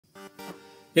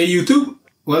Hey YouTube,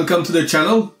 welcome to the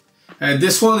channel.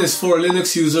 This one is for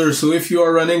Linux users, so if you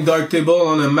are running Darktable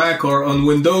on a Mac or on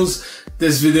Windows,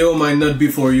 this video might not be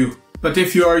for you. But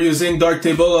if you are using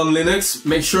Darktable on Linux,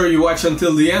 make sure you watch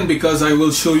until the end because I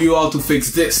will show you how to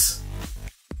fix this.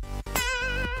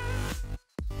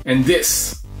 And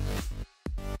this.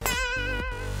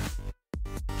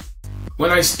 When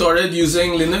I started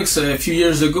using Linux a few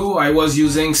years ago, I was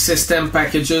using system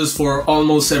packages for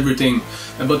almost everything.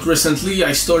 But recently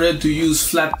I started to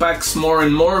use Flatpaks more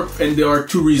and more, and there are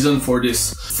two reasons for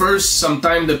this. First,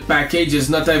 sometimes the package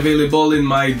is not available in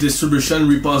my distribution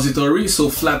repository, so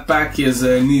Flatpak is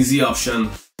an easy option.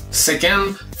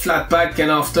 Second, Flatpak can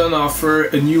often offer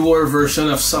a newer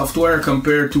version of software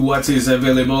compared to what is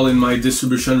available in my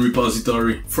distribution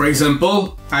repository. For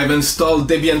example, I've installed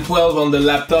Debian 12 on the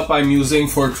laptop I'm using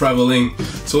for traveling.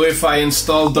 So if I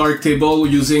install Darktable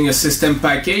using a system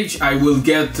package, I will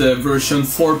get version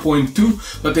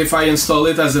 4.2, but if I install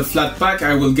it as a Flatpak,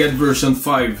 I will get version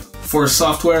 5. For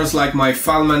softwares like my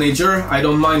file manager, I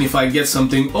don't mind if I get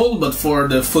something old, but for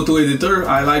the photo editor,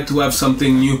 I like to have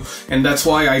something new, and that's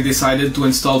why I decided to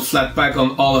install Flatpak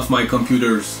on all of my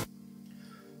computers.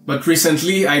 But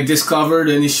recently, I discovered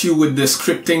an issue with the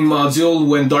scripting module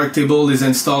when Darktable is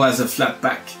installed as a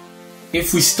Flatpak.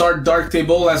 If we start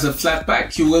Darktable as a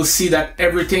Flatpak, you will see that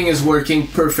everything is working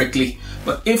perfectly.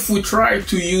 But if we try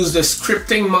to use the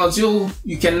scripting module,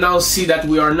 you can now see that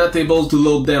we are not able to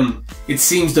load them. It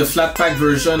seems the Flatpak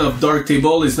version of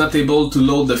Darktable is not able to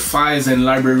load the files and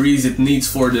libraries it needs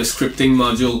for the scripting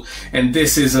module, and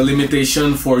this is a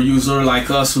limitation for users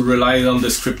like us who rely on the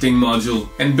scripting module.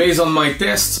 And based on my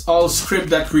tests, all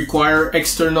scripts that require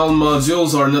external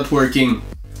modules are not working.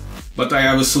 But I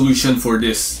have a solution for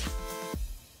this.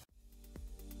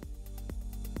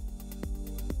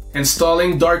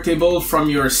 Installing Darktable from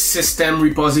your system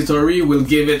repository will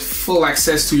give it full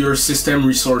access to your system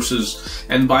resources,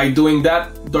 and by doing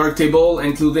that, Darktable,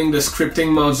 including the scripting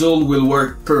module, will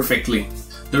work perfectly.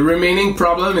 The remaining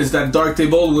problem is that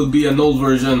Darktable will be an old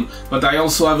version, but I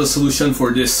also have a solution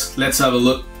for this. Let's have a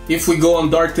look. If we go on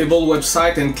Darktable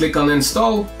website and click on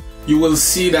install, you will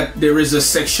see that there is a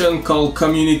section called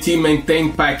Community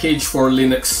Maintained Package for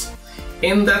Linux.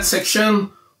 In that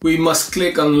section, we must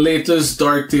click on latest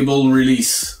Darktable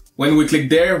release. When we click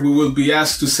there, we will be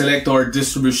asked to select our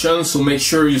distribution, so make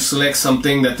sure you select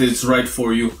something that is right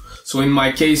for you. So in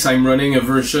my case, I'm running a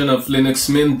version of Linux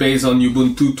Mint based on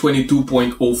Ubuntu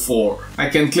 22.04. I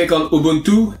can click on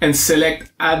Ubuntu and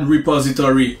select Add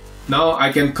Repository. Now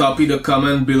I can copy the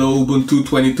command below Ubuntu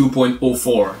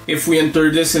 22.04. If we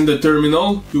enter this in the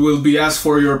terminal, you will be asked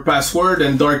for your password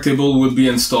and Darktable will be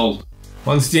installed.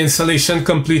 Once the installation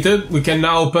completed, we can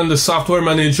now open the software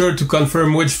manager to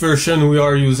confirm which version we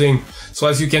are using. So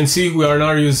as you can see, we are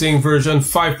now using version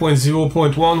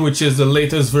 5.0.1, which is the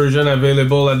latest version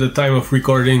available at the time of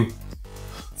recording.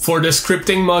 For the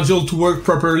scripting module to work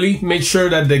properly, make sure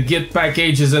that the Git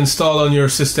package is installed on your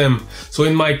system. So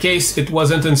in my case, it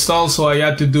wasn't installed, so I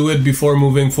had to do it before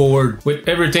moving forward. With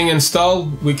everything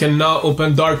installed, we can now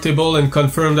open Darktable and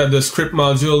confirm that the script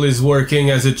module is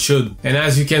working as it should. And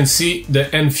as you can see, the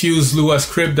Enfuse Lua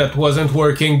script that wasn't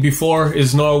working before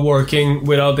is now working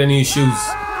without any issues.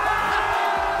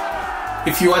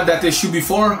 If you had that issue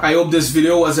before, I hope this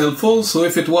video was helpful. So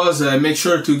if it was, make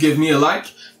sure to give me a like.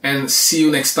 And see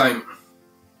you next time.